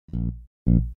Welcome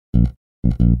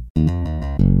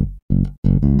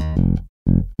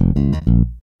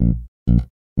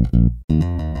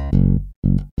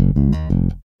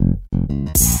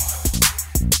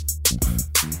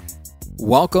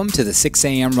to the 6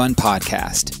 a.m. Run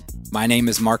podcast. My name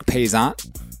is Mark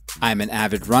Payzant. I'm an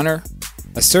avid runner,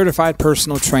 a certified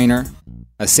personal trainer,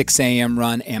 a 6 a.m.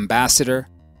 Run ambassador,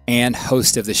 and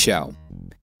host of the show.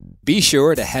 Be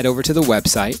sure to head over to the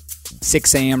website,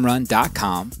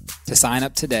 6amrun.com, to sign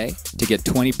up today to get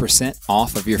 20%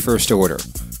 off of your first order.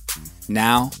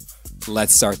 Now,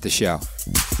 let's start the show.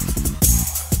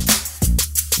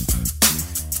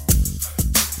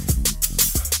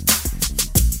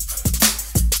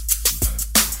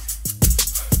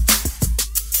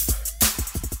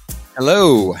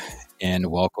 Hello, and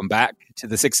welcome back to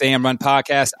the 6 a.m. Run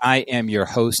podcast. I am your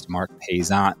host, Mark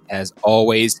Payzant. As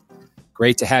always,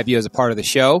 great to have you as a part of the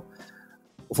show.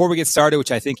 Before we get started,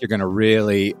 which I think you're going to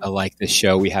really like this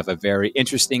show, we have a very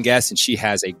interesting guest, and she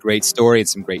has a great story and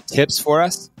some great tips for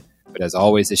us. But as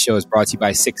always, this show is brought to you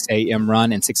by 6 a.m.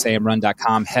 Run and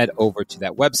 6amrun.com. Head over to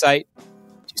that website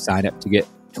to sign up to get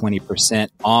 20%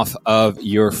 off of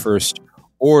your first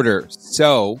order.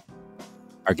 So,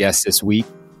 our guest this week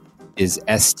is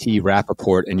St.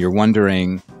 Rappaport, and you're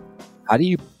wondering, how do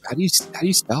you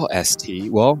spell St?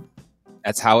 Well,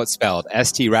 that's how it's spelled.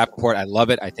 St. Rappaport. I love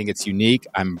it. I think it's unique.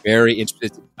 I'm very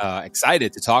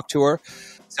excited to talk to her.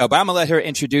 But I'm gonna let her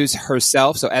introduce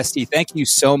herself. So, St, thank you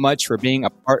so much for being a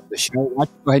part of the show. Why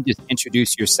don't you go ahead and just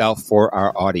introduce yourself for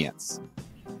our audience?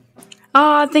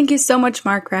 Thank you so much,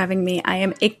 Mark, for having me. I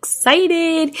am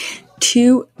excited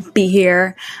to be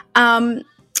here.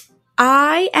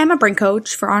 I am a brain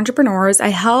coach for entrepreneurs. I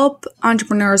help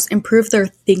entrepreneurs improve their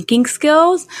thinking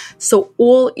skills so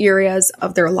all areas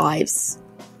of their lives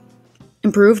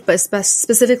improve, but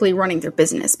specifically running their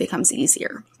business becomes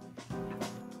easier.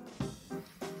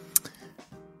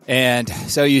 And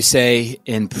so you say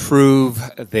improve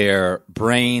their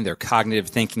brain, their cognitive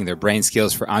thinking, their brain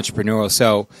skills for entrepreneurial.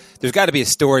 So there's got to be a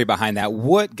story behind that.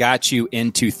 What got you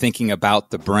into thinking about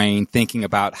the brain, thinking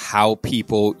about how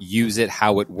people use it,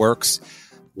 how it works?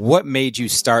 What made you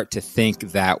start to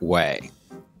think that way?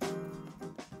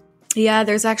 Yeah,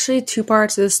 there's actually two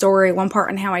parts to the story. One part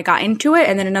on how I got into it,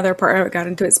 and then another part how I got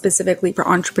into it specifically for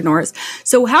entrepreneurs.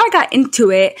 So how I got into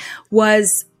it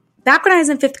was back when I was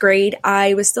in 5th grade,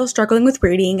 I was still struggling with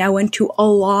reading. I went to a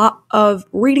lot of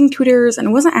reading tutors, and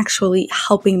it wasn't actually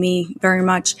helping me very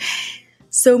much.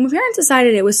 So my parents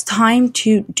decided it was time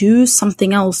to do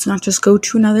something else, not just go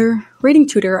to another reading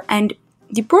tutor. And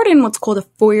they brought in what's called a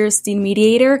Feuerstein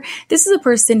mediator. This is a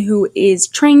person who is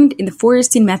trained in the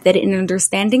Feuerstein method in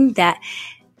understanding that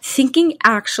thinking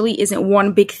actually isn't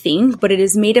one big thing, but it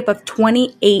is made up of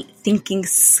 28 thinking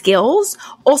skills,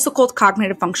 also called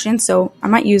cognitive functions. So I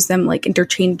might use them like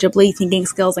interchangeably, thinking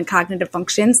skills and cognitive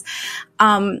functions.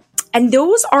 And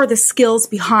those are the skills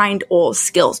behind all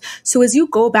skills. So as you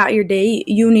go about your day,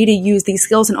 you need to use these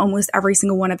skills in almost every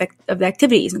single one of the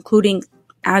activities, including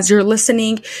as you're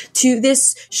listening to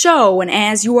this show and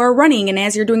as you are running and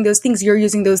as you're doing those things, you're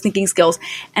using those thinking skills,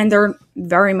 and they're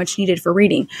very much needed for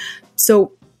reading.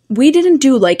 So we didn't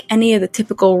do like any of the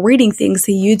typical reading things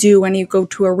that you do when you go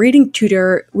to a reading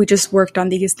tutor. We just worked on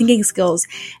these thinking skills.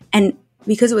 And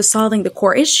because it was solving the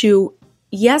core issue,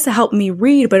 yes, it helped me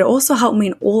read, but it also helped me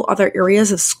in all other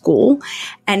areas of school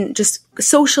and just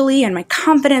socially, and my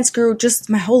confidence grew. Just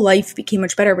my whole life became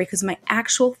much better because my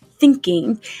actual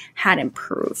thinking had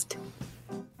improved.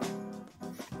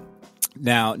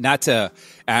 Now,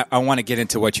 I want to get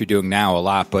into what you're doing now a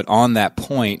lot, but on that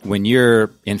point, when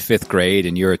you're in 5th grade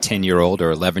and you're a 10-year-old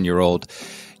or 11-year-old,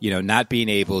 not being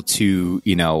able to,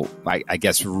 I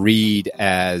guess, read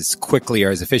as quickly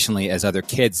or as efficiently as other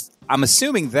kids, I'm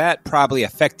assuming that probably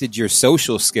affected your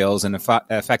social skills and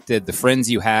affected the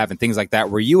friends you have and things like that.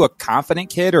 Were you a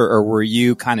confident kid or were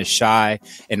you kind of shy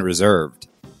and reserved?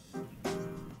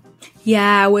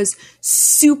 Yeah, I was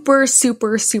super,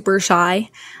 super, super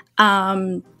shy.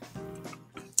 I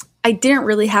didn't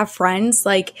really have friends.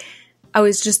 Like, I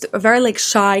was just a very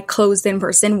shy, closed-in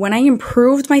person. When I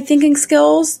improved my thinking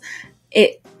skills,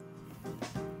 it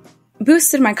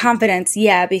boosted my confidence,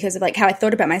 because of how I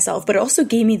thought about myself, but it also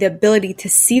gave me the ability to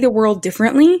see the world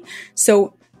differently.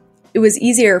 So it was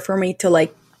easier for me to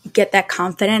get that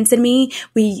confidence in me.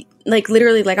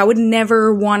 Literally, I would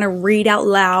never want to read out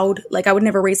loud. I would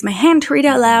never raise my hand to read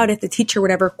out loud. If the teacher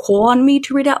would ever call on me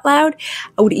to read out loud,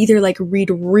 I would either read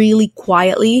really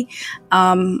quietly,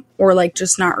 or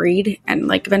just not read.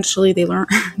 And eventually they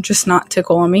learned just not to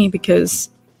call on me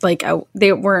because they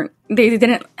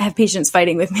didn't have patience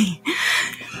fighting with me.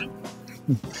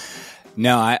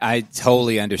 No, I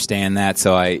totally understand that.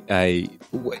 So again,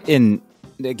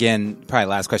 probably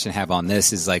last question I have on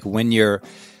this is like when you're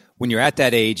at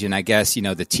that age, and I guess,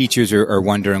 the teachers are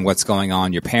wondering what's going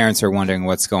on, your parents are wondering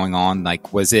what's going on.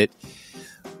 Like, was it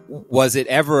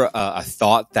ever a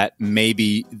thought that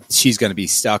maybe she's going to be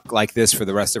stuck like this for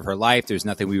the rest of her life? There's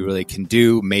nothing we really can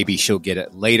do. Maybe she'll get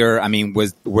it later. I mean,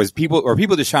 were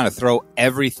people just trying to throw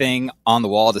everything on the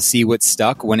wall to see what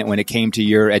stuck when it came to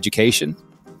your education?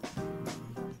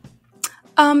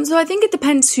 So I think it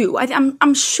depends who.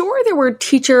 I'm sure there were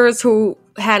teachers who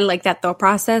had like that thought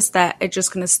process that it's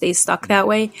just going to stay stuck that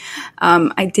way.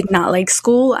 I did not like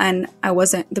school, and I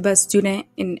wasn't the best student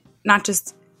in not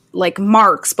just like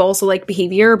marks, but also like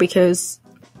behavior, because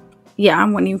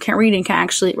when you can't read and can't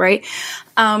actually write.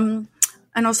 And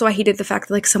also I hated the fact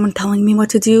that like someone telling me what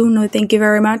to do. No, thank you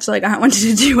very much. Like I wanted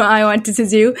to do what I wanted to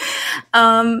do. But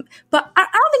I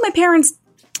don't think my parents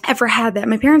ever had that.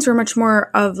 My parents were much more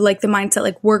of like the mindset,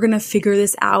 like we're going to figure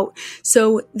this out.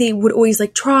 So they would always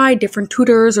like try different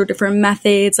tutors or different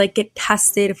methods, like get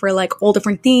tested for like all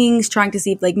different things, trying to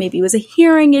see if like maybe it was a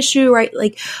hearing issue, right?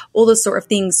 Like all those sort of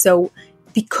things. So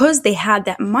because they had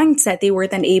that mindset, they were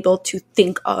then able to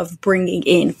think of bringing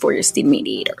in for STEAM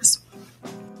mediators.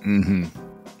 Mm-hmm.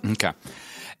 Okay.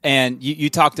 And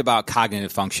you talked about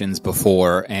cognitive functions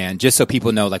before, and just so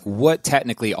people know, like what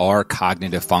technically are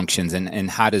cognitive functions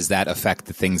and how does that affect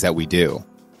the things that we do?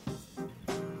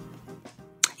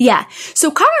 Yeah. So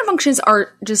cognitive functions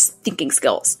are just thinking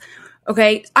skills.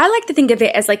 Okay. I like to think of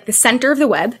it as like the center of the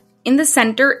web. In the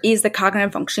center is the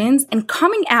cognitive functions, and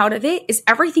coming out of it is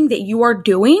everything that you are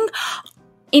doing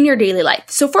in your daily life.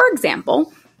 So for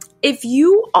example, if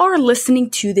you are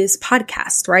listening to this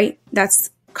podcast, right,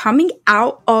 that's coming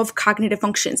out of cognitive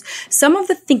functions. Some of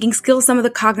the thinking skills, some of the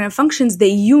cognitive functions that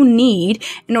you need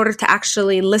in order to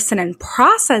actually listen and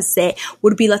process it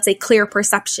would be, let's say, clear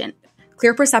perception.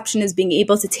 Clear perception is being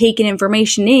able to take in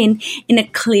information in a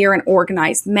clear and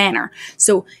organized manner.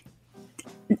 So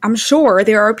I'm sure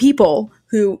there are people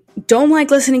who don't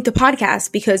like listening to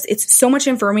podcasts because it's so much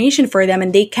information for them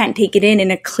and they can't take it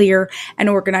in a clear and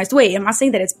organized way. I'm not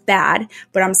saying that it's bad,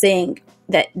 but I'm saying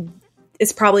that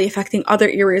it's probably affecting other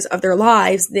areas of their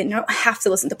lives. They don't have to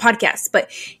listen to podcasts, but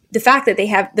the fact that they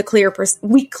have the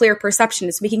weak clear perception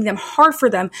is making them hard for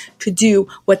them to do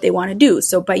what they want to do.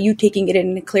 So by you taking it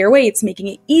in a clear way, it's making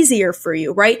it easier for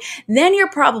you, right? Then you're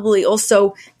probably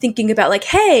also thinking about like,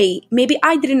 hey, maybe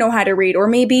I didn't know how to read, or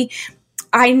maybe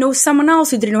I know someone else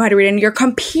who didn't know how to read, and you're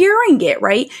comparing it,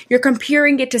 right? You're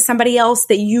comparing it to somebody else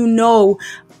that you know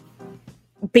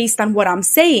based on what I'm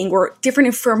saying, or different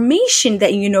information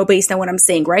that you know based on what I'm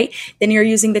saying, right? Then you're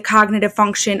using the cognitive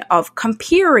function of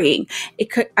comparing.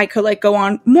 I could like go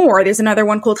on more. There's another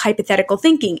one called hypothetical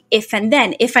thinking. If and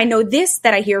then, if I know this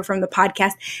that I hear from the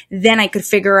podcast, then I could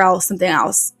figure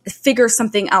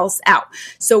something else out.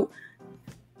 So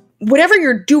whatever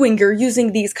you're doing, you're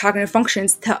using these cognitive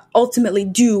functions to ultimately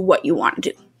do what you want to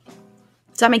do.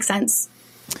 Does that make sense?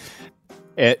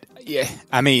 Yeah,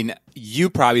 I mean,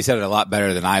 you probably said it a lot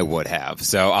better than I would have.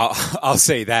 So I'll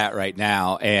say that right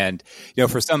now. And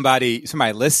for somebody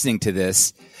listening to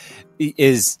this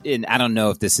and I don't know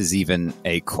if this is even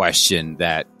a question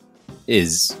that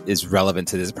is relevant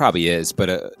to this. It probably is,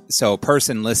 but so a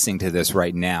person listening to this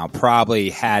right now probably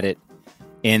had it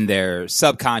in their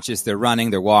subconscious. They're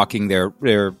running, they're walking,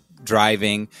 they're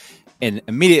driving, and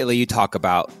immediately you talk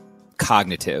about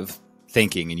cognitive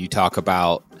thinking, and you talk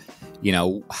about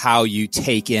how you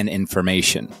take in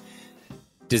information.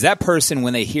 Does that person,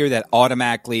 when they hear that,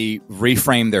 automatically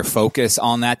reframe their focus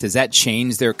on that? Does that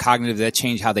change their cognitive? Does that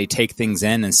change how they take things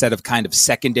in instead of kind of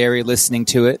secondary listening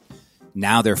to it?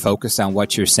 Now they're focused on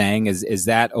what you're saying. Is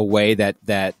that a way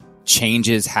that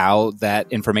changes how that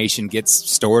information gets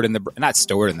stored not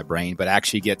stored in the brain, but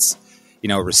actually gets,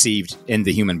 received in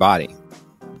the human body?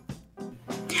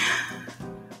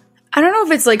 I don't know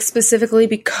if it's like specifically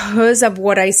because of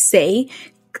what I say.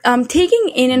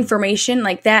 Taking in information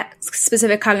like that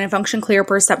specific cognitive function, clear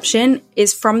perception,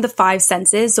 is from the five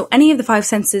senses. So any of the five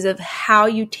senses of how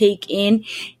you take in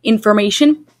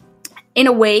information in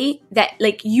a way that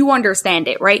like you understand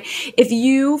it, right? If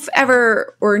you've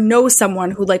ever or know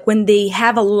someone who like when they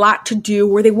have a lot to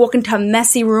do, or they walk into a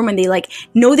messy room and they like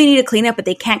know they need to clean it, but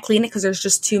they can't clean it because there's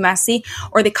just too messy,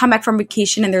 or they come back from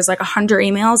vacation and there's like 100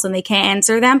 emails and they can't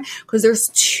answer them because there's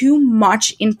too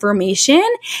much information,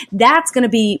 that's going to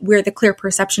be where the clear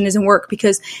perception doesn't work,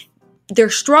 because they're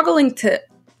struggling to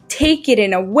take it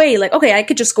in a way like, okay, I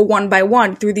could just go one by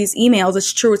one through these emails.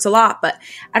 It's true, it's a lot, but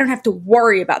I don't have to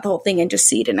worry about the whole thing and just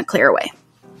see it in a clear way.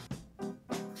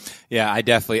 Yeah, I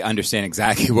definitely understand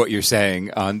exactly what you're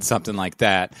saying on something like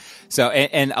that. So,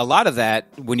 and a lot of that,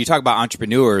 when you talk about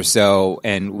entrepreneurs,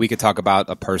 and we could talk about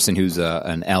a person who's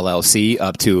an LLC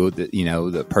up to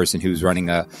the person who's running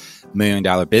a $1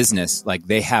 million business, like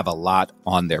they have a lot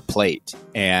on their plate.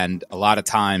 And a lot of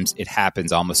times it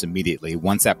happens almost immediately.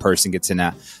 Once that person gets in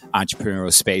an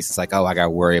entrepreneurial space, it's like, oh, I got to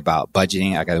worry about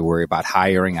budgeting. I got to worry about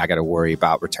hiring. I got to worry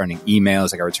about returning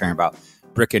emails. I got to worry about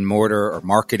brick and mortar or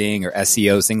marketing or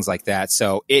SEO, things like that.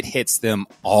 So it hits them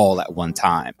all at one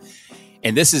time.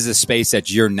 And this is a space that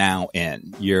you're now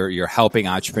in. You're helping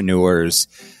entrepreneurs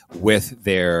with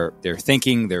their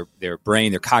thinking, their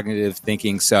brain, their cognitive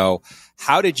thinking. So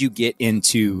how did you get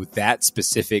into that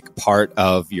specific part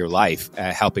of your life,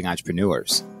 helping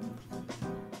entrepreneurs?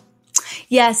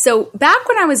 Yeah, so back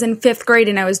when I was in 5th grade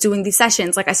and I was doing these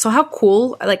sessions, like I saw how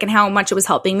cool, like, and how much it was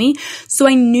helping me. So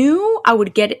I knew I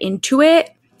would get into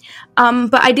it,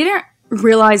 but I didn't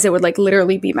realize it would like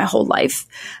literally be my whole life.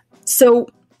 So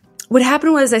what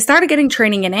happened was I started getting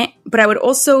training in it, but I would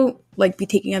also like be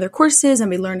taking other courses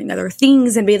and be learning other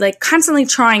things and be like constantly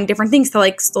trying different things to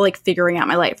like still like figuring out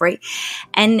my life, right?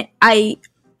 And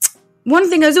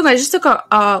one thing I was doing, I just took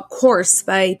a course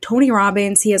by Tony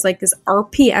Robbins. He has like this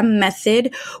RPM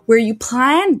method where you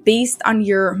plan based on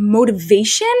your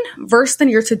motivation versus on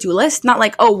your to-do list. Not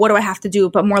like, oh, what do I have to do?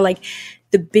 But more like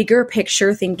the bigger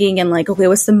picture thinking and like, okay,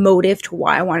 what's the motive to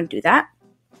why I want to do that?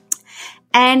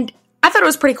 And I thought it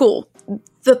was pretty cool.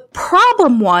 The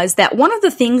problem was that one of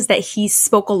the things that he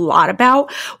spoke a lot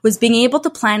about was being able to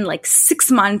plan like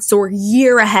 6 months or a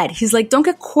year ahead. He's like, don't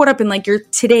get caught up in like your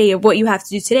today of what you have to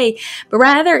do today, but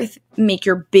rather make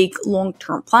your big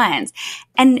long-term plans.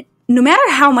 And no matter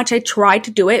how much I tried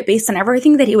to do it based on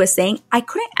everything that he was saying, I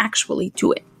couldn't actually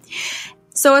do it.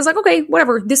 So I was like, okay,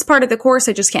 whatever. This part of the course,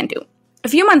 I just can't do. A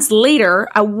few months later,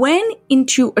 I went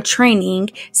into a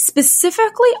training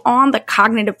specifically on the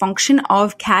cognitive function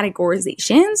of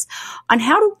categorizations, on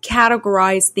how to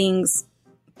categorize things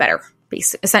better,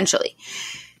 essentially.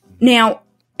 Now,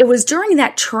 it was during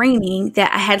that training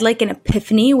that I had like an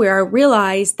epiphany where I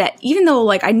realized that even though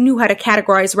like I knew how to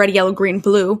categorize red, yellow, green,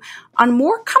 blue, on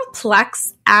more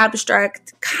complex,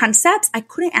 abstract concepts, I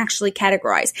couldn't actually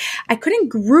categorize. I couldn't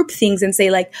group things and say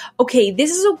like, okay,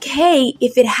 this is okay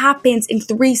if it happens in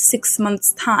 3-6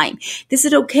 months time. This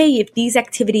is okay if these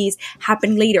activities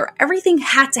happen later. Everything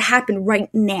had to happen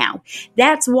right now.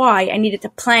 That's why I needed to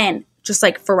plan. Just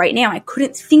like for right now, I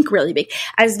couldn't think really big.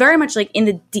 I was very much like in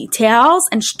the details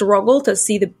and struggled to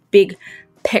see the big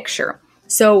picture.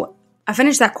 So I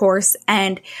finished that course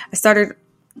and I started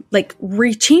like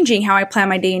rechanging how I plan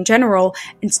my day in general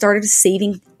and started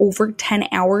saving over 10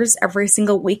 hours every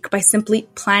single week by simply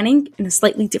planning in a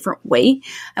slightly different way.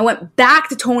 I went back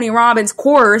to Tony Robbins'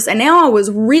 course and now I was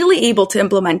really able to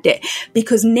implement it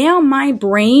because now my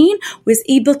brain was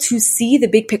able to see the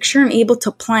big picture and able to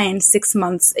plan 6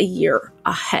 months, a year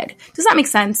ahead. Does that make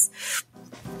sense?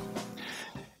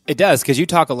 It does, because you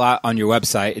talk a lot on your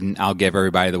website, and I'll give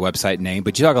everybody the website name,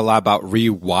 but you talk a lot about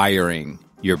rewiring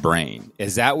your brain.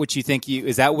 Is that what you think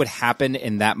is that what happened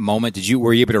in that moment?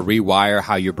 Were you able to rewire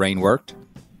how your brain worked?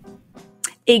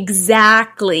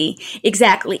 Exactly.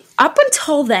 Up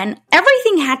until then,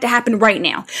 everything had to happen right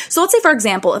now. So let's say, for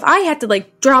example, if I had to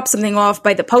like drop something off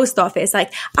by the post office,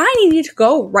 like I needed to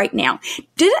go right now.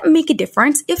 Did it make a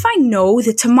difference if I know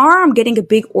that tomorrow I'm getting a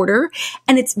big order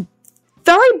and it's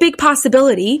very big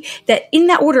possibility that in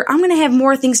that order, I'm going to have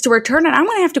more things to return and I'm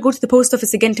going to have to go to the post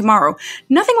office again tomorrow.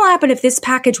 Nothing will happen if this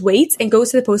package waits and goes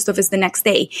to the post office the next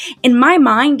day. In my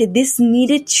mind, this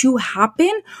needed to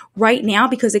happen right now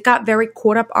because it got very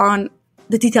caught up on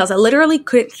the details. I literally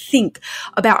couldn't think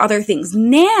about other things.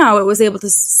 Now I was able to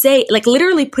say, like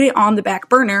literally put it on the back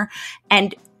burner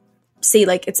and say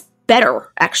like, it's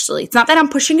better, actually. It's not that I'm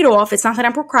pushing it off. It's not that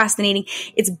I'm procrastinating.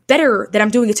 It's better that I'm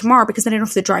doing it tomorrow because then I don't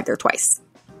have to drive there twice.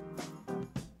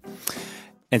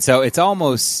 And so it's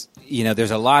almost,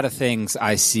 there's a lot of things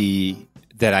I see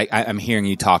that I'm hearing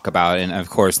you talk about. And of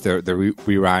course, the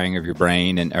rewiring of your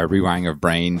brain and rewiring of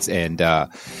brains and,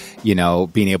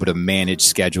 being able to manage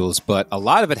schedules. But a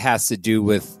lot of it has to do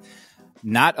with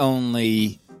not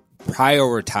only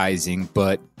prioritizing,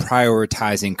 but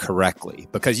prioritizing correctly,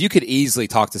 because you could easily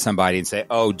talk to somebody and say,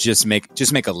 oh, just make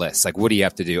a list. Like, what do you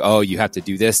have to do? Oh, you have to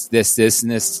do this,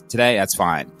 and this today. That's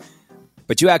fine.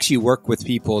 But you actually work with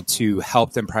people to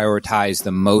help them prioritize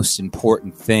the most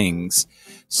important things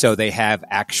so they have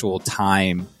actual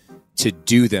time to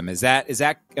do them.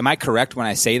 Am I correct when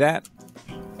I say that?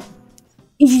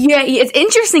 Yeah, it's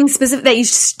interesting that you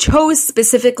chose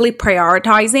specifically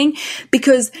prioritizing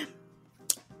because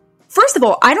first of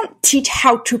all, I don't teach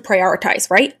how to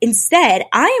prioritize, right? Instead,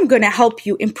 I am going to help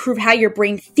you improve how your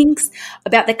brain thinks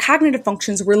about the cognitive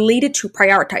functions related to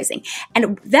prioritizing.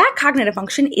 And that cognitive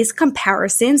function is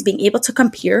comparisons, being able to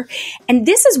compare. And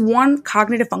this is one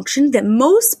cognitive function that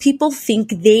most people think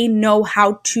they know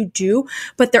how to do,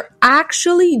 but they're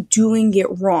actually doing it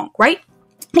wrong, right?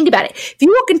 Think about it. If you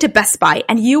walk into Best Buy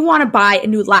and you want to buy a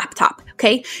new laptop,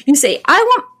 okay, you say, I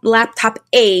want laptop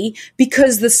A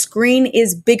because the screen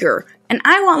is bigger, and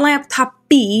I want laptop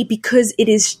B because it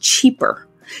is cheaper.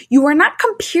 You are not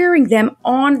comparing them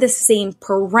on the same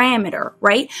parameter,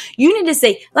 right? You need to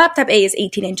say, laptop A is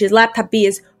 18 inches, laptop B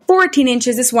is 14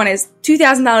 inches, this one is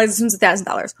 $2,000, this one's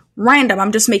 $1,000. Random,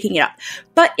 I'm just making it up.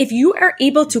 But if you are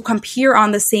able to compare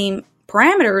on the same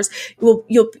parameters,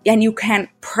 you can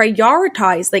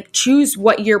prioritize, like choose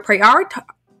what your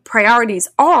priorities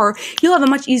are, you'll have a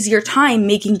much easier time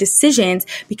making decisions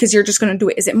because you're just going to do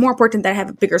it. Is it more important that I have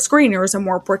a bigger screen, or is it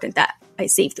more important that I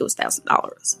save those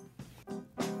 $1,000?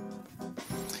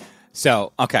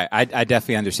 So, okay, I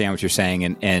definitely understand what you're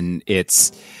saying, and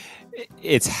it's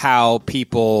how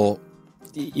people,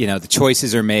 the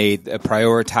choices are made,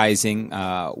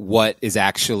 prioritizing what is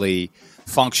actually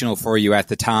functional for you at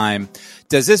the time.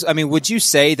 Would you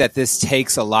say that this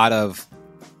takes a lot of,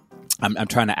 I'm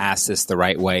trying to ask this the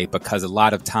right way, because a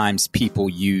lot of times people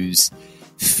use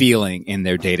feeling in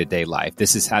their day-to-day life.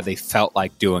 This is how they felt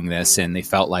like doing this and they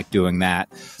felt like doing that.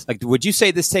 Like, would you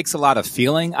say this takes a lot of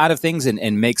feeling out of things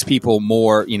and makes people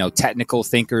more, technical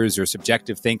thinkers or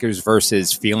subjective thinkers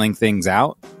versus feeling things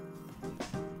out?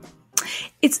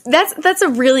 That's a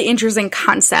really interesting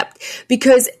concept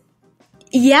because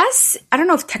yes, I don't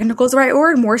know if technical is the right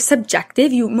word, more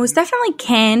subjective. You most definitely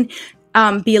can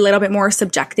be a little bit more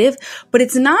subjective, but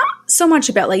it's not so much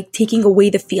about like taking away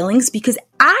the feelings, because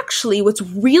actually what's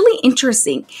really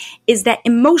interesting is that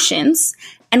emotions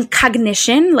and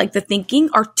cognition, like the thinking,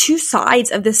 are two sides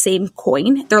of the same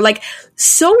coin. They're like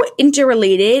so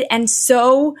interrelated and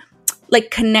so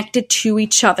like connected to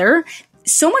each other,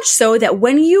 so much so that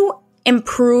when you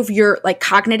improve your like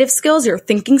cognitive skills, your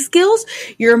thinking skills,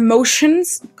 your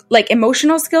emotions, like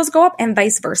emotional skills go up and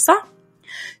vice versa.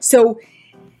 So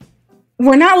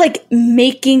we're not like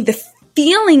making the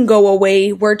feeling go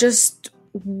away. We're just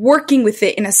working with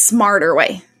it in a smarter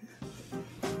way.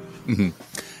 Mm-hmm.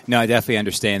 No, I definitely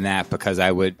understand that, because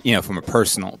I would, from a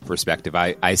personal perspective,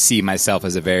 I see myself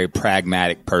as a very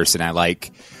pragmatic person. I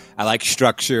like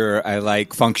structure. I like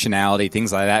functionality,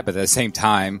 things like that. But at the same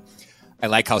time, I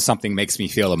like how something makes me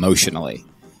feel emotionally.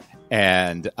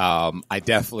 And I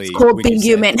definitely... It's called being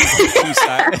human.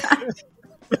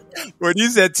 When you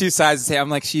said two sides, I'm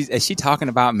like, is she talking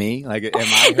about me? Like, am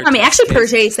I? Actually,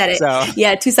 Perche said it. So,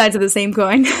 yeah, two sides of the same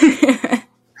coin. I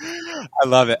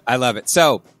love it.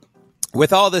 So,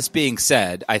 with all this being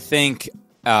said, I think,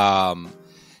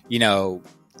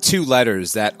 two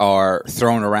letters that are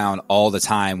thrown around all the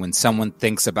time when someone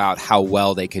thinks about how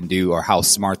well they can do or how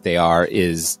smart they are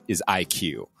is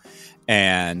IQ.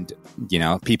 And,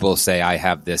 people say I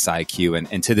have this IQ,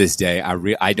 and to this day,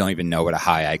 I don't even know what a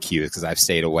high IQ is because I've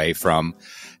stayed away from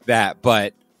that.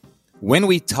 But when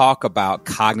we talk about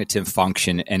cognitive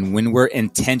function and when we're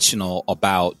intentional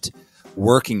about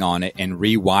working on it and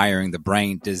rewiring the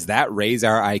brain, does that raise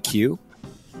our IQ?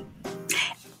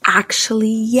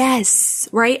 Actually, yes,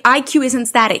 right? IQ isn't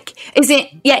static.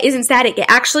 Isn't static. It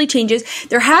actually changes.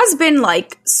 There has been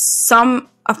like some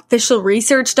official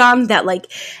research done that like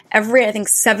every, I think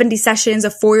 70 sessions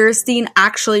of Feuerstein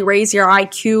actually raise your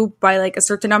IQ by like a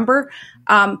certain number.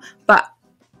 But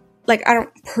like, I don't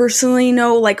personally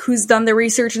know like who's done the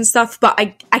research and stuff, but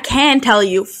I can tell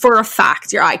you for a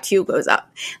fact your IQ goes up.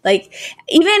 Like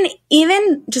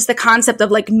even just the concept of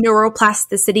like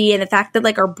neuroplasticity and the fact that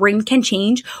like our brain can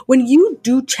change when you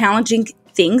do challenging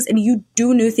things and you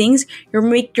do new things,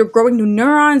 you're growing new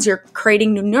neurons, you're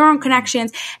creating new neuron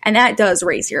connections, and that does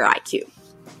raise your IQ.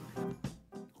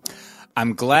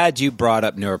 I'm glad you brought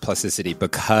up neuroplasticity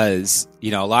because, a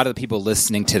lot of the people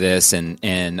listening to this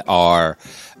and are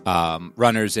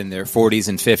runners in their 40s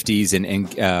and 50s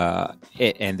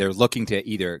and they're looking to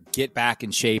either get back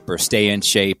in shape or stay in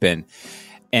shape.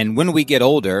 And when we get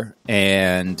older,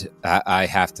 and I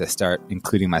have to start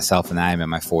including myself, and I am in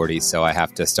my 40s, so I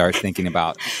have to start thinking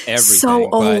about everything. So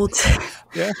old.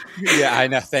 Yeah, I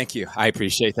know. Thank you. I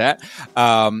appreciate that.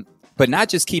 But not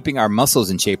just keeping our muscles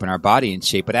in shape and our body in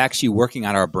shape, but actually working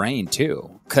on our brain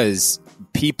too. Because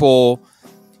people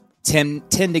tend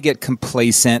to get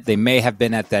complacent. They may have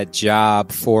been at that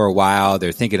job for a while.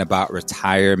 They're thinking about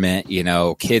retirement.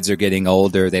 Kids are getting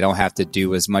older. They don't have to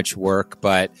do as much work.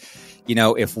 But,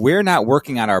 if we're not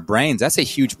working on our brains, that's a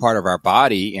huge part of our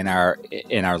body in our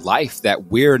life that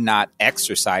we're not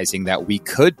exercising that we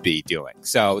could be doing.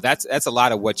 So that's a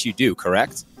lot of what you do,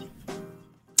 correct?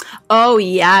 Oh,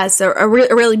 yes, a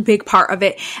really big part of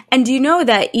it. And do you know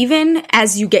that even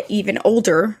as you get even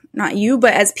older, not you,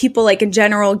 but as people like in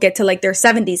general get to like their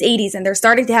 70s, 80s, and they're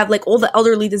starting to have like all the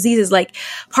elderly diseases like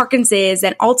Parkinson's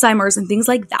and Alzheimer's and things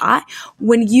like that,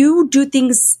 when you do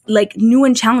things like new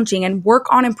and challenging and work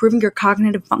on improving your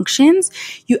cognitive functions,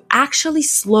 you actually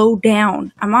slow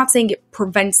down. I'm not saying it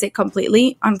prevents it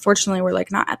completely. Unfortunately, we're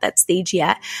like not at that stage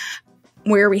yet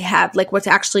where we have like what to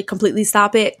actually completely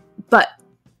stop it, but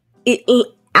it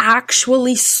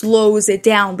actually slows it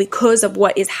down because of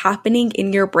what is happening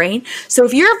in your brain. So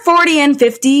if you're 40 and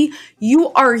 50,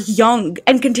 you are young,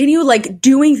 and continue like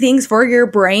doing things for your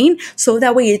brain so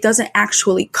that way it doesn't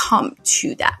actually come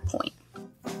to that point.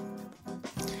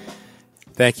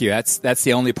 Thank you. That's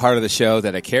the only part of the show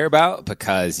that I care about,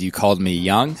 because you called me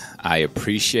young. I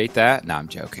appreciate that. No, I'm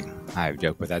joking. I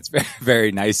joke, but that's very,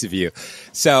 very nice of you.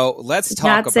 So let's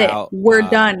talk about... We're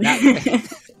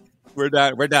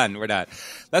done. We're done.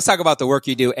 Let's talk about the work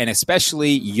you do, and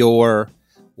especially your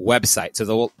website. So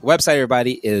the website,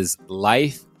 everybody, is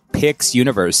LifePix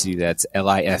University. That's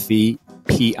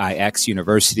LIFEPIX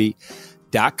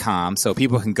University.com. So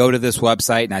people can go to this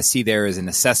website, and I see there is an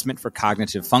assessment for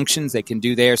cognitive functions they can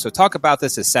do there. So talk about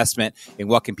this assessment and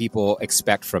what can people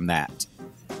expect from that.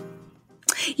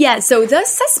 Yeah, so the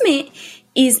assessment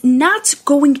is not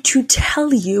going to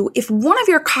tell you if one of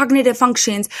your cognitive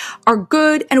functions are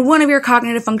good and one of your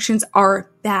cognitive functions are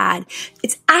bad.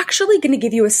 It's actually going to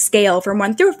give you a scale from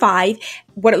 1 through 5,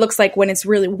 what it looks like when it's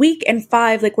really weak, and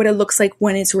 5, like what it looks like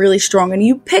when it's really strong. And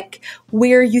you pick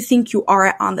where you think you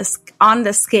are on the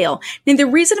scale. Now, the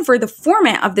reason for the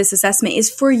format of this assessment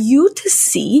is for you to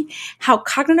see how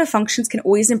cognitive functions can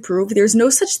always improve. There's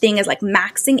no such thing as like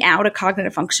maxing out a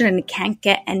cognitive function, and it can't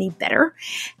get any better.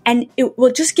 And it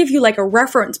will just give you like a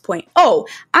reference point. Oh,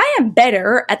 I am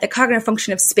better at the cognitive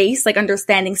function of space, like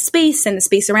understanding space and the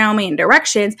space around me and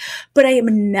directions, but I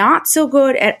am not so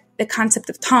good at the concept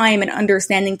of time and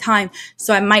understanding time.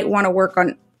 So I might want to work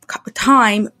on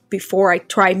time before I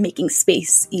try making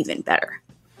space even better.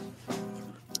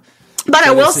 But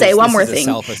I will say one more thing,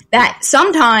 that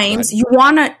sometimes you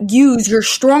want to use your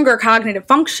stronger cognitive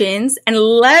functions and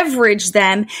leverage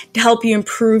them to help you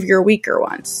improve your weaker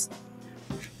ones.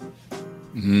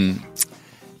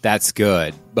 That's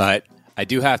good. But I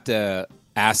do have to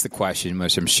ask the question,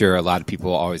 which I'm sure a lot of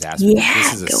people always ask me.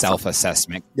 This is a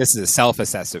self-assessment. This is a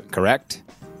self-assessment, correct?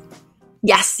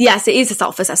 Yes, it is a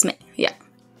self-assessment. Yeah.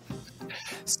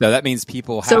 So that means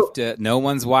people have to, no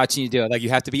one's watching you do it. Like, you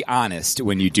have to be honest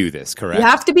when you do this, correct? You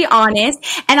have to be honest.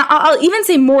 And I'll even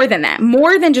say more than that,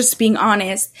 more than just being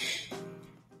honest.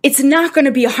 It's not going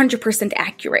to be 100%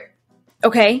 accurate.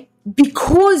 Okay?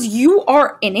 Because you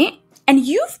are in it. And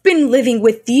you've been living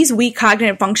with these weak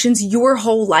cognitive functions your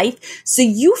whole life, so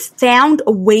you found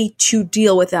a way to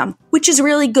deal with them, which is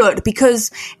really good, because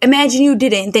imagine you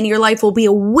didn't, then your life will be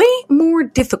way more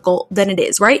difficult than it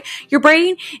is, right? Your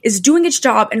brain is doing its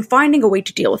job and finding a way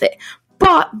to deal with it.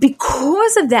 But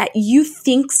because of that, you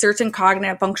think certain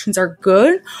cognitive functions are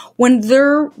good when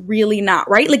they're really not,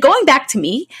 right? Like, going back to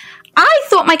me, I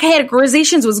thought my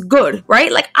categorizations was good,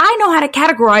 right? Like, I know how to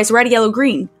categorize red, yellow,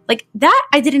 green. Like, that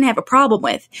I didn't have a problem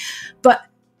with. But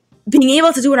being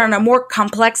able to do it on a more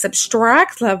complex,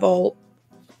 abstract level,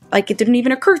 like, it didn't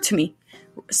even occur to me.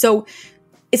 So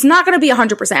it's not going to be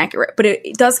 100% accurate, but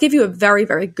it does give you a very,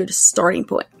 very good starting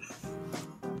point.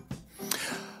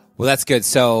 Well, that's good.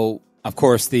 So, of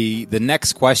course, the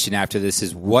next question after this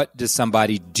is, what does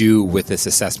somebody do with this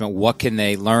assessment? What can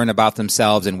they learn about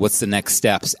themselves, and what's the next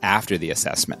steps after the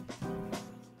assessment?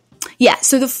 Yeah,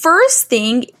 so the first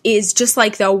thing is just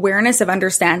like the awareness of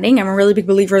understanding. I'm a really big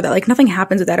believer that like nothing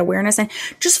happens without awareness, and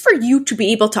just for you to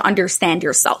be able to understand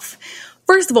yourself.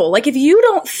 First of all, like if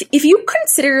you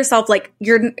consider yourself like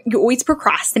you always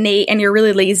procrastinate and you're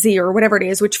really lazy or whatever it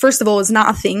is, which first of all is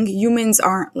not a thing. Humans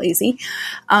aren't lazy.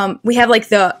 We have like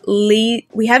the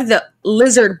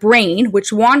lizard brain,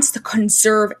 which wants to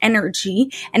conserve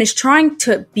energy and is trying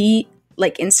to be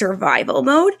like in survival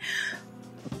mode.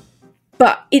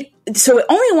 But So it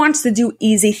only wants to do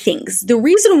easy things. The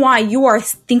reason why you are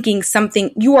thinking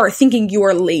you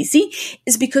are lazy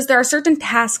is because there are certain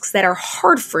tasks that are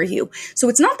hard for you. So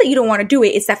it's not that you don't want to do it.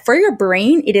 It's that for your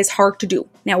brain, it is hard to do.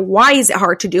 Now, why is it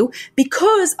hard to do?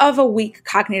 Because of a weak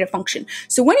cognitive function.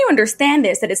 So when you understand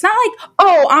this, that it's not like,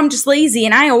 oh, I'm just lazy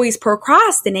and I always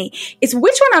procrastinate. It's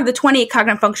which one of the 28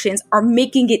 cognitive functions are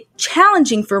making it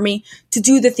challenging for me to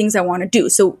do the things I want to do.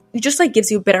 So it just like gives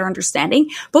you a better understanding,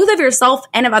 both of yourself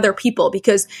and of other people.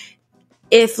 Because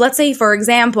if, let's say, for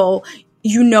example,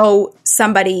 you know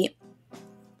somebody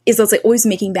is, let's say, always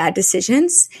making bad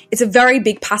decisions, it's a very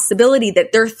big possibility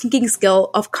that their thinking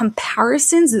skill of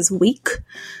comparisons is weak.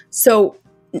 So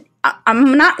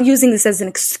I'm not using this as an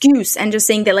excuse and just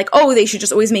saying that like, oh, they should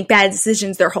just always make bad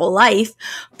decisions their whole life.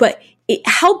 But it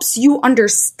helps you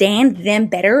understand them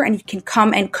better, and you can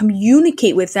come and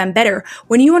communicate with them better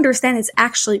when you understand it's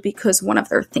actually because one of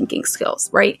their thinking skills,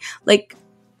 right? Like,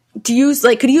 could you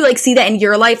like see that in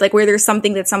your life, like where there's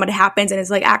something that somebody happens and it's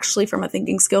like actually from a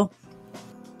thinking skill?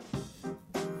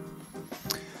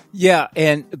 Yeah,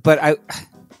 but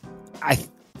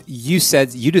you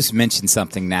just mentioned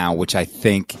something now, which I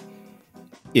think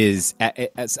is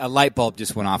as a light bulb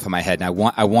just went off in my head, and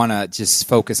I want to just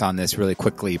focus on this really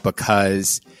quickly,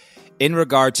 because in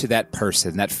regard to that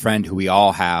person, that friend who we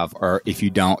all have, or if you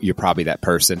don't, you're probably that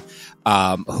person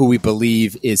who we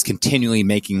believe is continually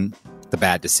making the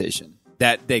bad decision,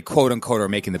 that they quote unquote are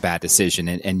making the bad decision,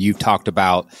 and you've talked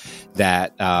about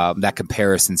that that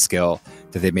comparison skill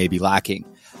that they may be lacking.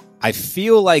 I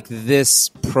feel like this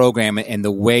program and the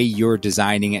way you're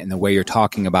designing it and the way you're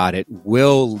talking about it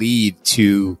will lead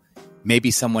to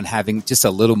maybe someone having just a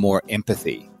little more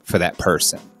empathy for that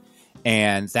person.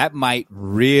 And that might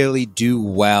really do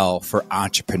well for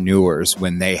entrepreneurs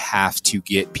when they have to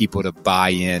get people to buy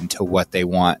into what they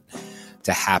want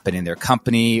to happen in their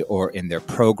company or in their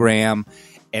program.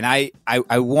 And I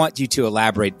want you to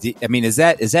elaborate. I mean, is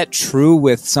that true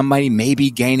with somebody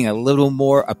maybe gaining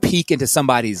a peek into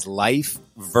somebody's life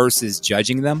versus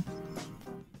judging them?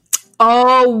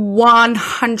 Oh,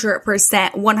 100%.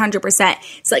 100%.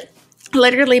 It's like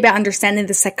literally about understanding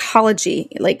the psychology,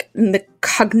 like the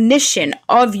cognition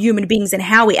of human beings and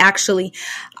how we actually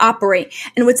operate.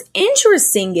 And what's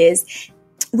interesting is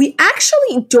we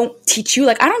actually don't teach you,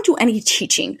 like I don't do any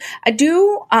teaching. I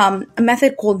do a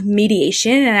method called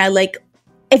mediation, and I like,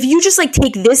 if you just like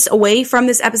take this away from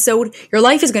this episode, your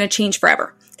life is going to change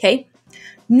forever, okay?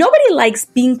 Nobody likes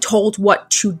being told what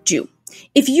to do.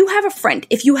 If you have a friend,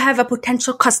 if you have a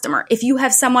potential customer, if you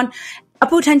have someone, a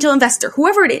potential investor,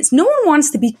 whoever it is, no one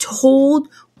wants to be told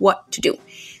what to do.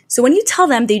 So when you tell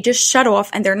them, they just shut off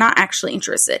and they're not actually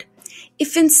interested.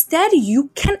 If instead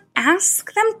you can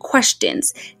ask them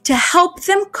questions to help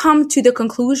them come to the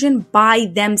conclusion by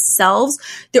themselves,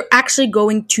 they're actually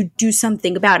going to do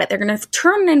something about it. They're going to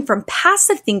turn in from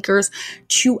passive thinkers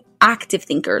to active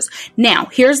thinkers. Now,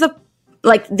 here's the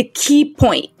key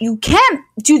point. You can't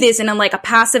do this in a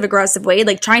passive aggressive way,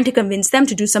 like trying to convince them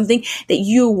to do something that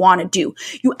you want to do.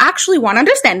 You actually want to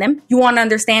understand them. You want to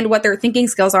understand what their thinking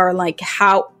skills are, like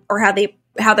how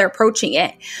they're approaching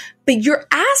it. But you're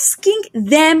asking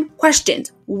them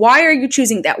questions. Why are you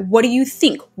choosing that? What do you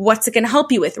think? What's it going to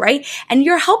help you with, right? And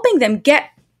you're helping them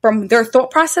get from their thought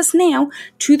process now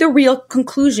to the real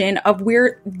conclusion of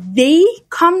where they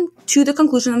come to the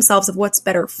conclusion themselves of what's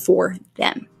better for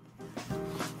them.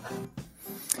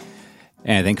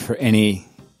 And I think for any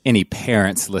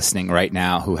parents listening right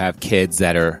now who have kids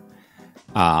that are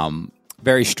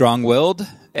very strong-willed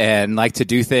and like to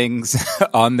do things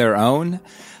on their own,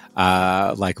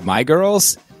 like my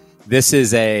girls, this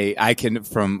is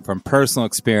from personal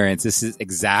experience, this is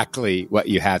exactly what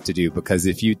you have to do. Because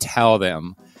if you tell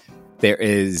them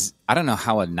I don't know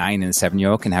how a 9 and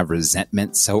 7-year-old can have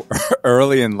resentment so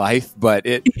early in life, but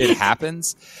it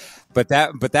happens. But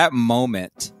that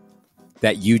moment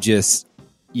that you just,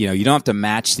 you don't have to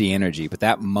match the energy, but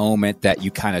that moment that you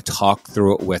kind of talk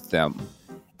through it with them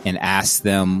and ask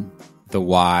them the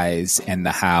whys and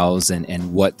the hows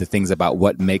and what the things about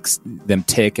what makes them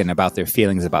tick and about their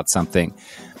feelings about something,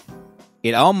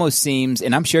 it almost seems,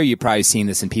 and I'm sure you've probably seen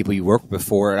this in people you worked with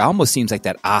before, it almost seems like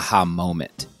that aha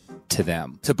moment to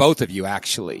them, to both of you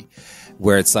actually,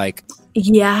 where it's like,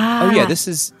 yeah, oh yeah, this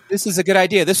is a good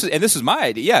idea. This was my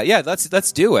idea. Yeah,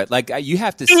 let's do it. Like you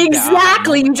have to see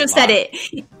exactly. You just said it.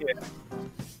 Yeah.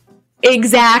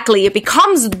 Exactly. It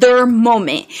becomes their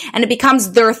moment and it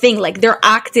becomes their thing. Like they're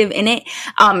active in it.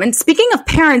 And speaking of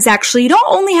parents, actually, you don't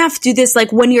only have to do this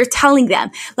like when you're telling them,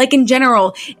 like in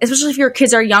general, especially if your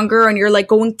kids are younger and you're like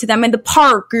going to them in the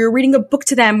park or you're reading a book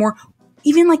to them, or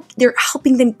even like they're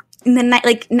helping them in the night,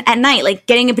 like at night, like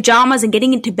getting in pajamas and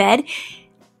getting into bed,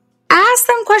 ask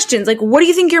them questions. Like, what do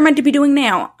you think you're meant to be doing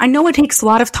now? I know it takes a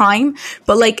lot of time,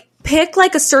 but like pick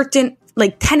like a certain,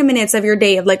 like 10 minutes of your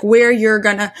day of like where you're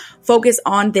going to focus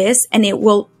on this, and it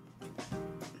will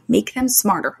make them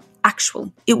smarter.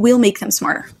 Actually, it will make them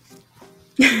smarter.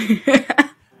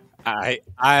 I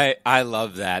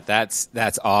love that.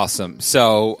 That's awesome.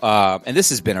 So, and this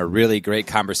has been a really great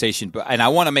conversation, and I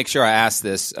want to make sure I ask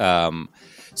this.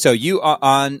 So you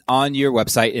on your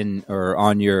website or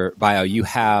on your bio, you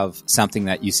have something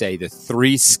that you say the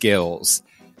 3 skills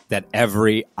that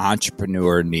every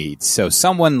entrepreneur needs. So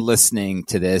someone listening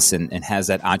to this and has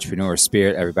that entrepreneur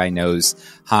spirit, everybody knows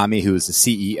Hami, who is the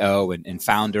CEO and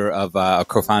founder of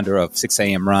co-founder of 6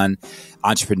 a.m. Run,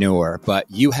 entrepreneur. But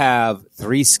you have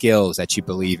 3 skills that you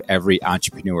believe every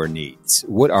entrepreneur needs.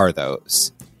 What are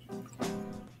those?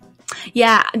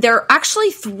 Yeah, there are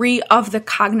actually 3 of the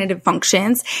cognitive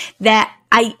functions that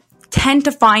I tend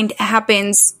to find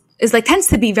tends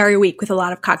to be very weak with a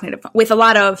lot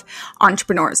of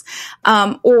entrepreneurs,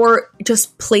 or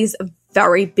just plays a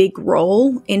very big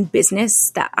role in business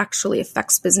that actually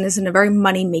affects business in a very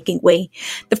money-making way.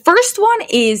 The first one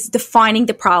is defining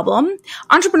the problem.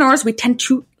 Entrepreneurs, we tend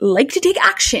to like to take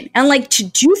action and like to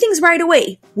do things right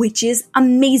away, which is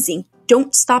amazing.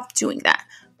 Don't stop doing that.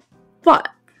 But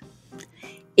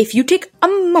if you take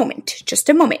just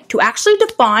a moment to actually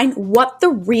define what the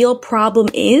real problem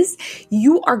is,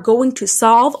 you are going to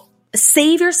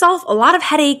save yourself a lot of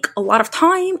headache, a lot of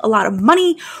time, a lot of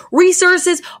money,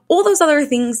 resources, all those other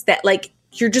things that like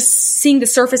you're just seeing the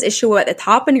surface issue at the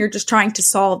top and you're just trying to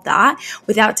solve that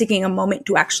without taking a moment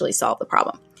to actually solve the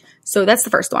problem. So that's the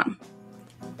first one.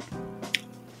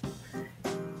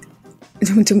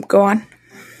 To go on?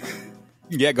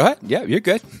 Yeah, go ahead. Yeah, you're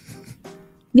good.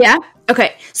 Yeah.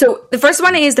 Okay. So the first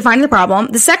one is defining the problem.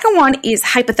 The second one is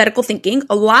hypothetical thinking.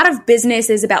 A lot of business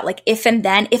is about like if and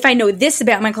then. If I know this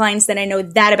about my clients, then I know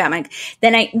that about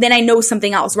then I know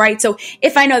something else, right? So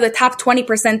if I know the top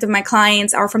 20% of my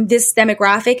clients are from this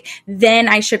demographic, then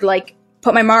I should like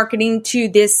put my marketing to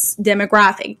this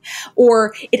demographic.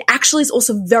 Or it actually is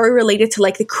also very related to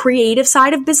like the creative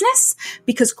side of business,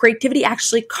 because creativity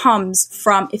actually comes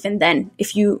from if and then.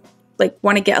 If you like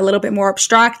want to get a little bit more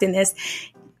abstract in this,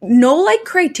 no, like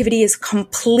creativity is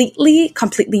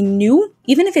completely new.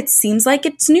 Even if it seems like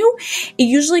it's new, it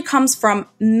usually comes from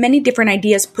many different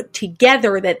ideas put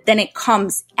together that then it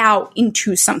comes out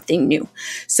into something new.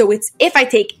 So it's if I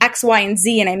take X, Y, and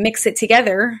Z and I mix it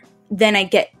together, then I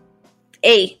get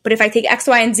A. But if I take X,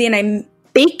 Y, and Z and I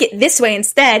bake it this way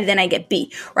instead, then I get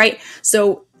B, right?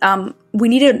 So we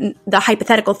needed the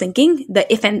hypothetical thinking, the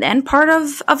if and then part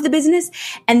of the business.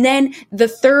 And then the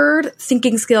third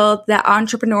thinking skill that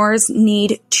entrepreneurs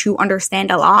need to understand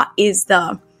a lot is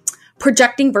the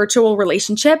projecting virtual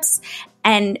relationships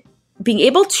and being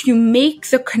able to make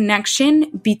the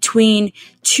connection between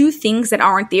 2 things that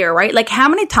aren't there, right? Like how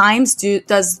many times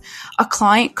does a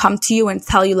client come to you and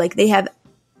tell you like they have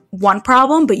one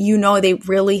problem, but you know they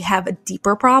really have a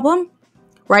deeper problem?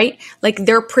 Right? Like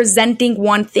they're presenting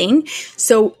one thing.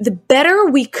 So the better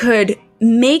we could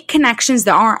make connections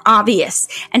that aren't obvious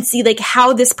and see like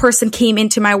how this person came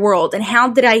into my world and how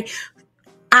did I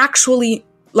actually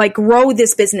like grow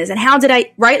this business and how did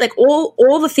I, right? Like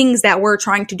all the things that we're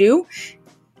trying to do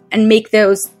and make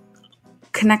those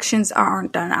connections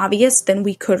aren't done obvious, then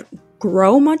we could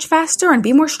grow much faster and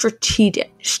be more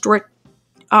strategic.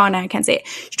 Oh, no, I can't say it.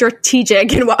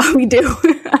 Strategic in what we do.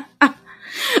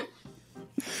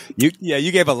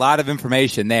 You gave a lot of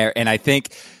information there. And I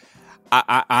think,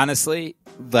 I honestly,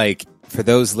 like for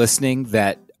those listening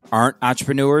that aren't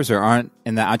entrepreneurs or aren't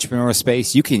in the entrepreneurial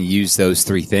space, you can use those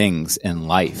 3 things in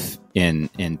life, in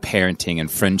parenting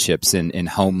and friendships and in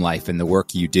home life and the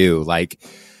work you do. Like,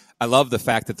 I love the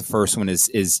fact that the first one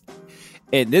is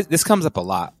and this comes up a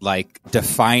lot, like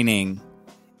defining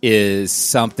is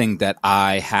something that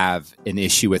I have an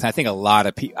issue with. I think a lot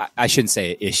of people, I shouldn't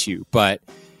say an issue, but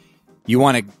you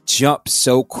want to jump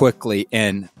so quickly,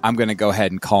 and I'm going to go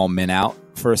ahead and call men out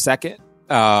for a second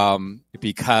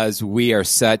because we are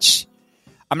such,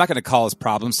 I'm not going to call us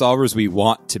problem solvers. We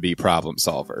want to be problem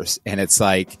solvers. And it's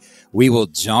like we will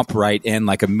jump right in,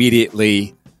 like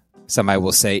immediately somebody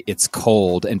will say it's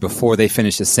cold. And before they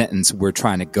finish a sentence, we're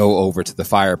trying to go over to the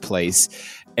fireplace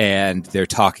and they're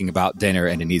talking about dinner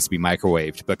and it needs to be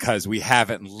microwaved because we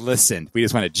haven't listened. We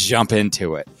just want to jump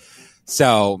into it.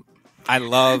 So I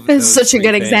love it's such a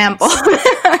good example.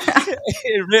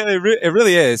 It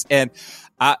really is. And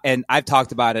I've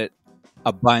talked about it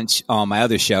a bunch on my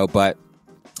other show, but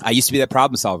I used to be that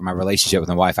problem solver in my relationship with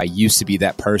my wife. I used to be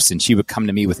that person. She would come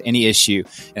to me with any issue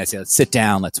and I'd say, let's sit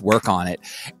down, let's work on it.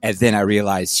 And then I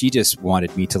realized she just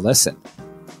wanted me to listen.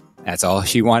 That's all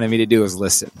she wanted me to do was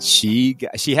listen. She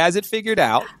has it figured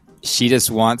out. She just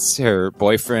wants her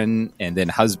boyfriend and then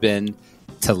husband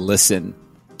to listen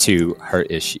to her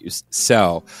issues.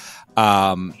 So,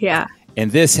 and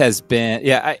this has been,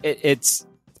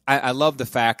 I love the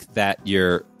fact that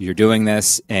you're doing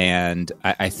this, and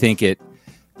I think it,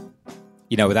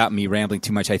 without me rambling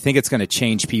too much, I think it's going to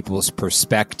change people's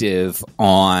perspective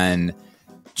on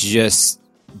just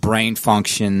brain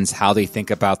functions, how they think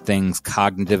about things,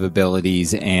 cognitive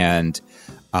abilities, and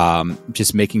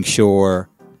just making sure.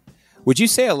 Would you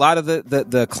say a lot of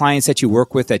the clients that you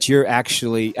work with that you're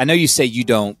actually, I know you say you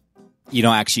don't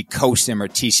actually coach them or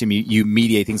teach them, you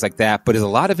mediate things like that, but is a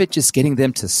lot of it just getting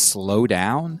them to slow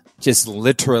down? Just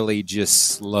literally just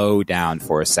slow down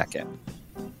for a second.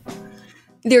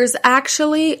 There's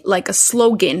actually like a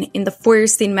slogan in the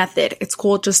Feuerstein method. It's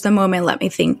called "Just a moment, let me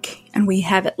think." And we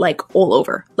have it like all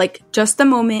over. Like, just a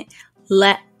moment,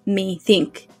 let me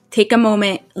think. Take a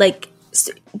moment, like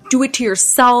do it to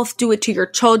yourself, do it to your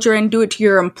children, do it to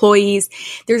your employees.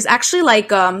 There's actually like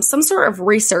some sort of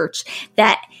research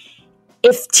that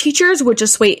if teachers would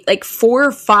just wait like 4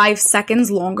 or 5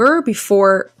 seconds longer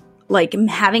before like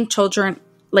having children,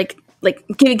 like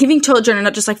giving children and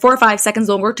not just like 4 or 5 seconds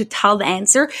longer to tell the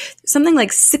answer, something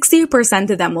like 60%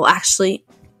 of them will actually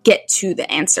get to the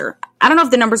answer. I don't know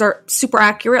if the numbers are super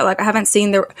accurate. Like, I haven't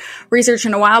seen the research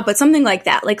in a while, but something like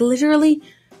that. Like, literally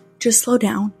just slow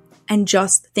down and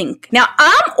just think. Now,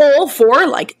 I'm all for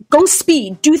like, go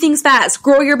speed, do things fast,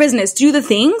 grow your business, do the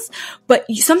things, but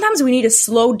sometimes we need to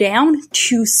slow down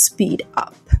to speed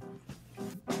up.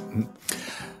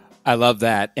 I love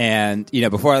that. And,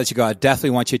 before I let you go, I definitely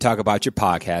want you to talk about your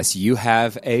podcast. You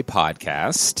have a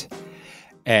podcast,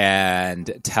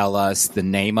 and tell us the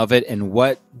name of it and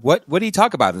what do you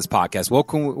talk about in this podcast? What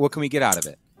can we get out of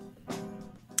it?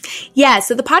 Yeah,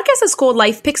 so the podcast is called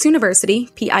Life Picks University,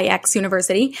 PIX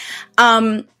University.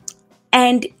 And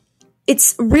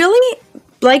it's really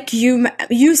like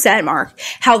you said, Mark,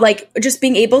 how like just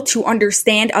being able to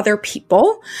understand other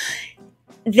people.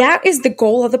 That is the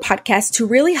goal of the podcast, to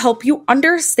really help you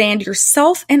understand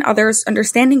yourself and others,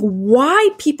 understanding why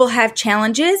people have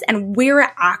challenges and where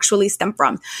it actually stem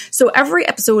from. So every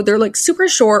episode, they're like super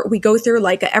short. We go through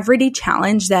like an everyday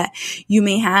challenge that you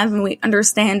may have, and we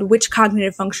understand which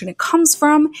cognitive function it comes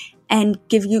from and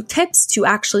give you tips to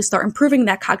actually start improving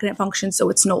that cognitive function so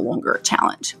it's no longer a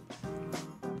challenge.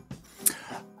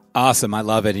 Awesome. I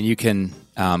love it. And you can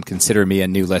consider me a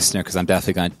new listener, because I'm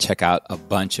definitely going to check out a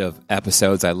bunch of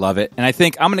episodes. I love it. And I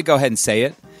think I'm going to go ahead and say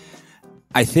it.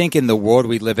 I think in the world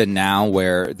we live in now,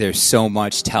 where there's so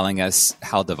much telling us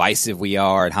how divisive we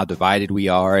are and how divided we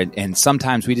are, and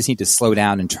sometimes we just need to slow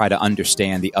down and try to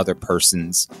understand the other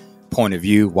person's point of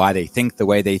view, why they think the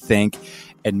way they think.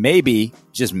 And maybe,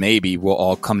 just maybe, we'll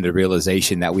all come to the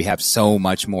realization that we have so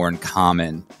much more in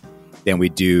common than we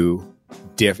do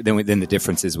than the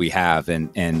differences we have.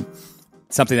 And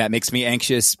something that makes me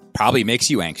anxious probably makes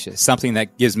you anxious. Something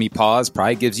that gives me pause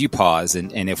probably gives you pause.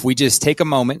 And if we just take a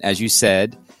moment, as you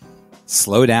said,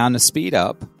 slow down to speed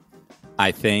up,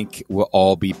 I think we'll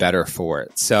all be better for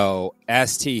it. So,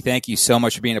 ST, thank you so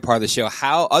much for being a part of the show.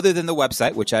 How, other than the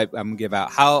website, which I'm going to give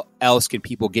out, how else can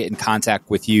people get in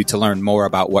contact with you to learn more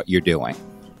about what you're doing?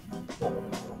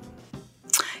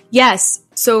 Yes.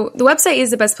 So the website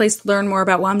is the best place to learn more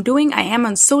about what I'm doing. I am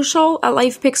on social at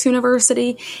Life Picks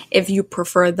University, if you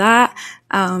prefer that.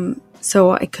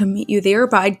 So I can meet you there.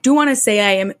 But I do want to say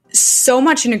I am so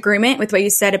much in agreement with what you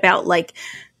said about like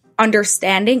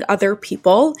understanding other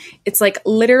people. It's like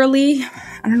literally,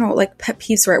 I don't know, like pet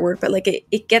peeve's the right word, but like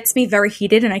it gets me very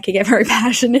heated and I could get very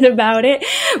passionate about it.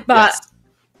 But yes,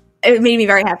 it made me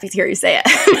very happy to hear you say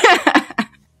it.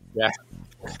 Yeah.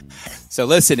 So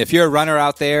listen, if you're a runner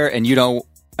out there and you don't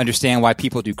understand why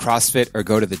people do CrossFit or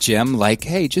go to the gym, like,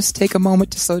 hey, just take a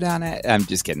moment to slow down. I'm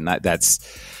just kidding. That's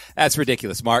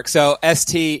ridiculous, Mark. So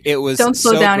ST, it was don't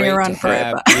slow so down great your run to for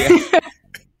have, it.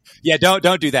 Yeah,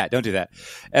 don't do that. Don't do that.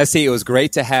 ST, it was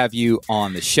great to have you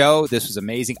on the show. This was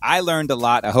amazing. I learned a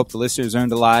lot. I hope the listeners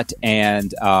learned a lot.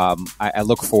 And I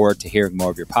look forward to hearing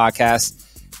more of your podcast.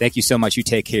 Thank you so much. You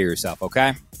take care of yourself,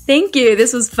 okay? Thank you.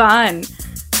 This was fun.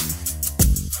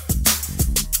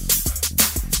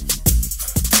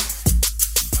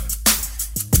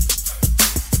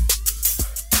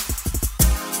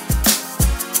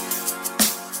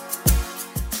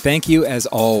 Thank you, as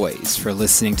always, for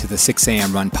listening to the 6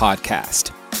 a.m. Run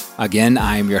podcast. Again,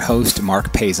 I am your host,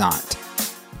 Mark Paysant.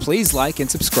 Please like and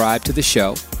subscribe to the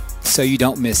show. so you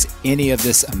don't miss any of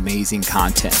this amazing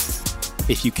content.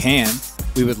 If you can,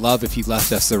 we would love if you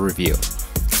left us a review.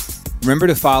 Remember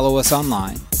to follow us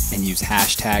online and use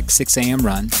hashtag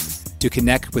 6amrun to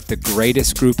connect with the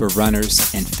greatest group of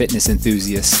runners and fitness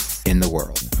enthusiasts in the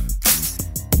world.